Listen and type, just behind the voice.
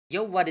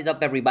Yo, what is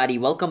up everybody?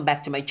 Welcome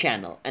back to my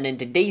channel, and in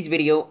today's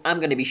video I'm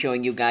going to be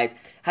showing you guys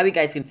how you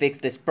guys can fix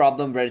this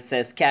problem where it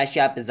says Cash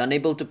App is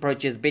unable to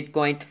purchase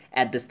Bitcoin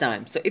at this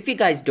time. So if you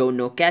guys don't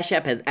know, Cash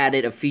App has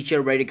added a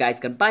feature where you guys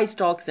can buy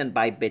stocks and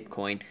buy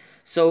Bitcoin.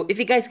 So if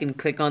you guys can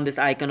click on this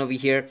icon over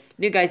here,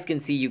 you guys can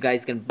see you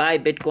guys can buy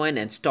Bitcoin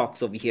and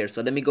stocks over here.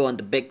 So let me go on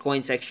the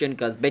Bitcoin section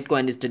because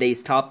Bitcoin is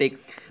today's topic.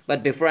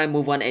 But before I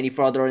move on any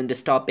further in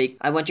this topic,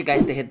 I want you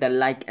guys to hit the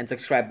like and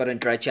subscribe button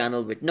to our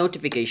channel with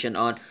notification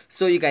on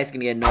so you guys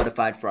can get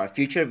notified for our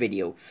future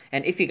video.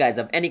 And if you guys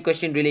have any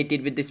question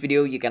related with this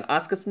video, you can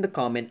ask us in the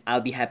comment. I'll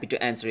be happy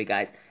to answer you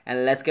guys.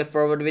 And let's get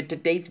forward with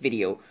today's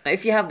video. Now,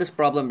 if you have this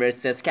problem where it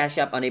says Cash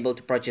App unable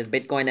to purchase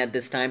Bitcoin at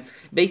this time,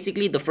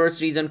 basically the first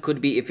reason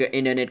could be if your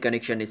internet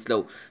connection is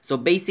slow. So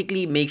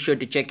basically make sure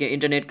to check your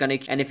internet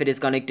connection, and if it is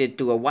connected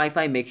to a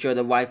Wi-Fi, make sure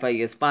the Wi-Fi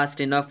is fast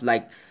enough,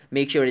 like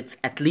make sure it's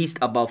at least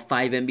above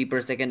 5 MB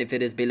per second. If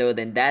it is below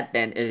than that,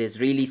 then it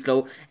is really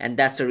slow, and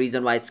that's the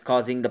reason why it's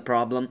causing the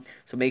problem.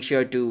 So make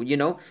sure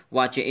to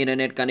watch your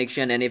internet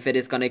connection, and if it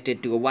is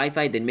connected to a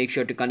Wi-Fi, then make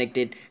sure to connect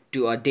it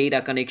to a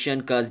data connection,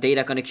 because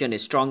data connection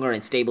is stronger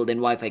and stable than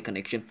Wi-Fi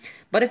connection.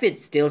 But if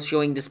it's still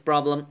showing this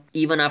problem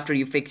even after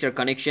you fix your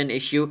connection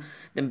issue,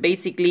 then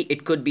basically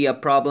it could be a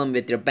problem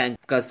with your bank,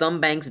 because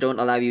some banks don't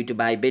allow you to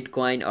buy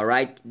Bitcoin,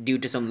 alright, due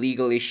to some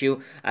legal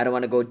issue. I don't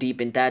want to go deep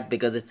in that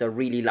because it's a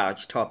really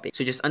large topic.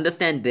 So just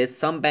understand this: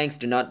 some banks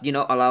do not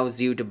allows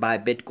you to buy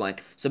Bitcoin.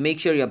 So make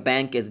sure your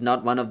bank is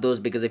not one of those,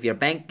 because if your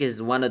bank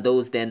is one of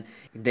those, then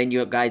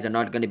you guys are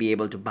not going to be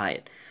able to buy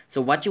it. So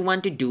what you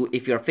want to do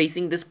if you're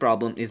facing this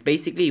problem is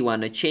basically you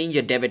want to change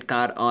your debit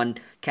card on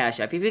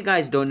Cash App. If you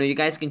guys don't know, you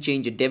guys can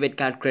change your debit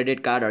card,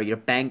 credit card, or your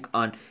bank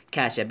on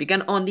Cash App. You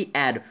can only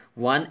add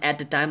one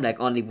at a time, like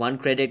only one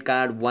credit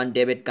card, one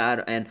debit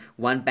card, and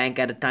one bank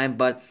at a time,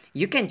 but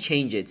you can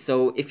change it.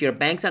 So if your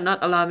banks are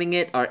not allowing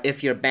it, or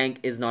if your bank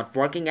is not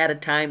working at a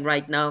time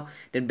right now,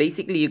 then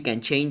basically you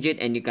can change it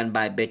and you can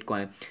buy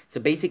Bitcoin. So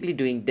basically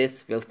doing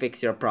this will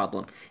fix your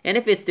problem. And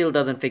if it still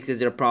doesn't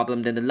fixes your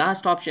problem, then the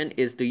last option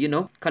is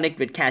to connect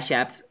with Cash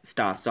App's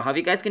stuff. So how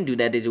you guys can do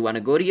that is you want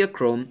to go to your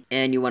Chrome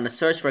and you want to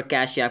search for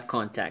Cash App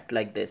contact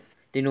like this.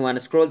 Then you want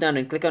to scroll down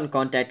and click on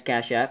contact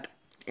Cash App,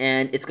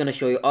 and it's going to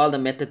show you all the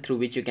method through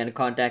which you can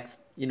contact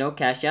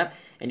Cash App,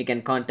 and you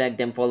can contact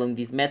them following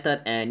these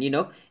method, and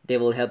they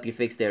will help you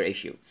fix their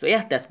issue. So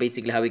yeah, that's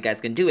basically how you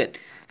guys can do it.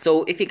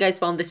 So if you guys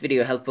found this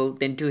video helpful,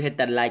 then do hit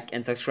that like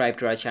and subscribe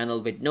to our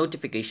channel with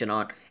notification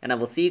on, and I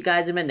will see you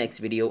guys in my next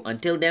video.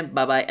 Until then,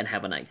 bye bye and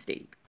have a nice day.